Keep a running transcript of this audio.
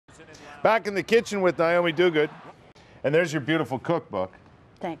Back in the kitchen with Naomi Duguid. And there's your beautiful cookbook.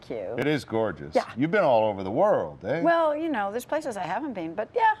 Thank you. It is gorgeous. Yeah. You've been all over the world, eh? Well, you know, there's places I haven't been, but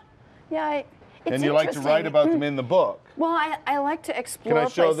yeah. It's and you like to write about them in the book. Well, I like to explore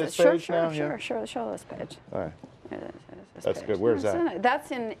places. Can I show places. this page Sure, now? sure. Show this page. All right. That's good. Where's that? That's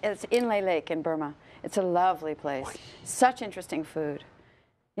it's Inle Lake in Burma. It's a lovely place. Such interesting food.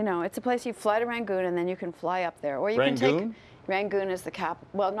 You know, it's a place you fly to Rangoon and then you can fly up there, or you can take. Rangoon is the capital.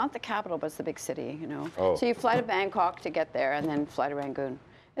 Well, not the capital, but it's the big city. You know. Oh. So you fly to Bangkok to get there, and then fly to Rangoon.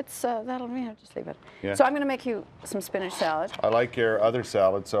 It's just leave it. Yeah. So I'm going to make you some spinach salad. I like your other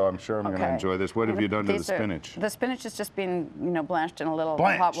salad, so I'm sure I'm going to enjoy this. What have you done to the spinach? The spinach has just been, blanched in a little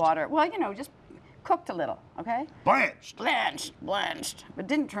hot water. Well, just cooked a little, okay? Blanched. Blanched. It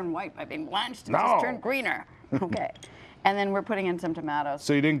didn't turn white by being blanched. It just turned greener. Okay. And then we're putting in some tomatoes.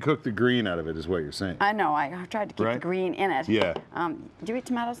 So you didn't cook the green out of it, is what you're saying? I know. I tried to keep the green in it. Yeah. Do you eat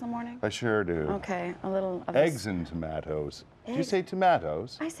tomatoes in the morning? I sure do. Okay. A little of eggs and tomatoes. Did you say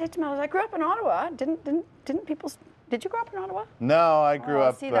tomatoes? I say tomatoes. I grew up in Ottawa. Didn't people? Did you grow up in Ottawa? No, I grew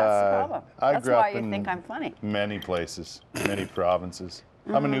up. See, that's the problem. That's why you think I'm funny. Many places, many provinces.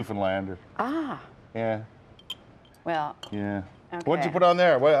 I'm a Newfoundlander. Ah. Yeah. Well. Yeah. Okay. What did you put on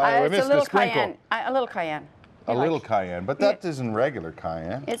there? Well, I missed the sprinkle. A little cayenne. A little cayenne, but that isn't regular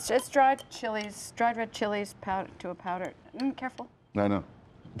cayenne. It's dried chilies, dried red chilies powdered to a powder. Careful. I know.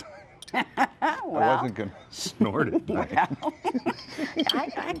 Well, I wasn't going to snort it. Well,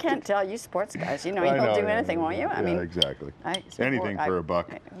 I can't tell you sports guys. You'll do anything, won't you? I mean, exactly. Anything for a buck.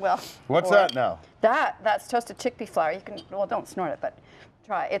 Well, what's that now? That's toasted chickpea flour. You can don't snort it, but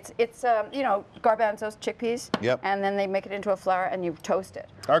try. It's garbanzos, chickpeas. Yep. And then they make it into a flour and you toast it.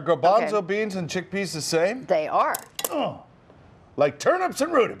 Are garbanzo beans and chickpeas the same? They are. Oh, like turnips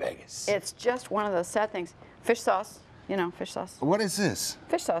and rutabagas. It's just one of those sad things. Fish sauce. Fish sauce. What is this?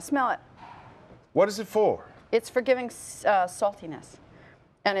 Fish sauce. Smell it. What is it for? It's for giving saltiness.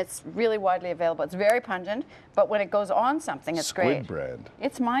 And it's really widely available. It's very pungent, but when it goes on something, it's great. Squid bread.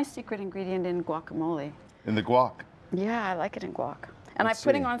 It's my secret ingredient in guacamole. In the guac? Yeah, I like it in guac. And I'm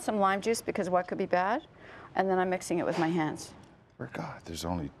putting on some lime juice because what could be bad? And then I'm mixing it with my hands. For God, there's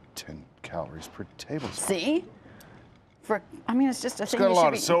only 10 calories per tablespoon. See? It's just a thing. It's got a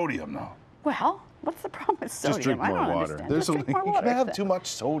lot of sodium, though. Well, what's the problem with sodium? Just drink more water. Drink more water. You can have too much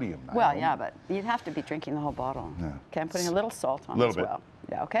sodium now. Well, yeah, but you'd have to be drinking the whole bottle. Yeah. Okay, I'm putting a little salt on as well.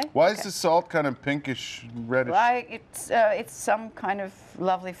 Yeah, okay? Why is the salt kind of pinkish, reddish? It's some kind of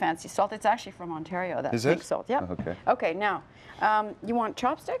lovely fancy salt. It's actually from Ontario, that pink salt. Yeah. Okay. Okay, now, you want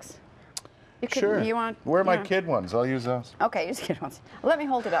chopsticks? Sure. Where are my kid ones? I'll use those. Okay, use kid ones. Let me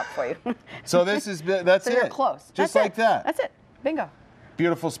hold it up for you. So that's it? You're close. Just like that? That's it. Bingo.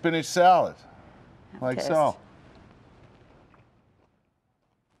 Beautiful spinach salad. Like so.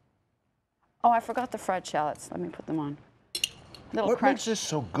 Oh, I forgot the fried shallots. Let me put them on. What makes this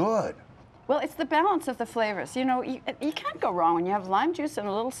so good? Well, it's the balance of the flavors. You can't go wrong when you have lime juice and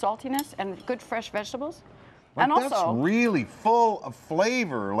a little saltiness and good fresh vegetables. Like that's really full of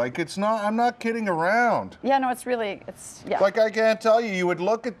flavor. Like I'm not kidding around. Yeah, no, it's yeah. Like I can't tell you would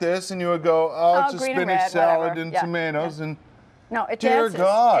look at this and you would go, oh, it's a spinach salad and tomatoes and. No, it dear dances.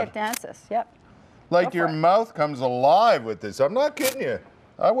 God. It dances, yep. Like your mouth comes alive with this. I'm not kidding you.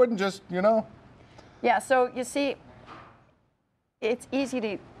 I wouldn't just, Yeah, so you see, it's easy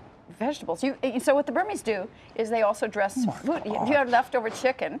to eat vegetables. So what the Burmese do is they also dress food. If you have leftover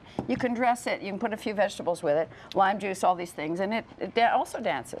chicken, you can dress it. You can put a few vegetables with it, lime juice, all these things, and it also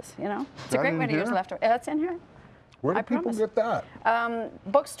dances, It's a great way to use leftover. That's in here. Where do people get that?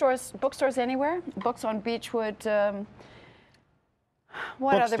 Bookstores anywhere. Books on Beechwood.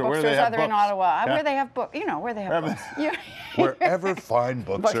 What other bookstores are there in Ottawa? Yeah. Where they have books, where they have books. Wherever fine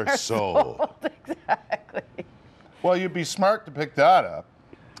books are sold. Exactly. Well, you'd be smart to pick that up.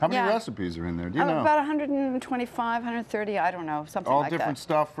 How many recipes are in there? Do you know? About 125, 130, I don't know, something like that. All different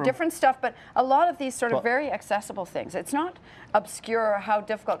stuff from... Different stuff, but a lot of these sort of very accessible things. It's not obscure, how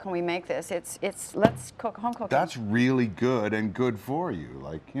difficult can we make this? It's let's cook, home cooking. That's really good and good for you,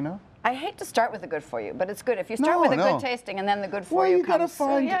 I hate to start with the good for you, but it's good. If you start with the good tasting and then the good for you comes. Gotta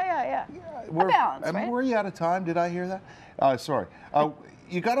find... Yeah. A balance, right? Were you out of time? Did I hear that? Sorry.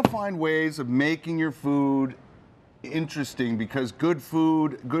 You got to find ways of making your food interesting because good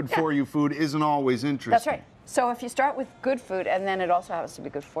food, good for you food isn't always interesting. That's right. So if you start with good food and then it also happens to be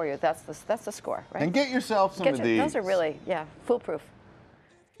good for you, that's the score, right? And get yourself some of these. Those are really, foolproof.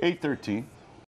 8:13.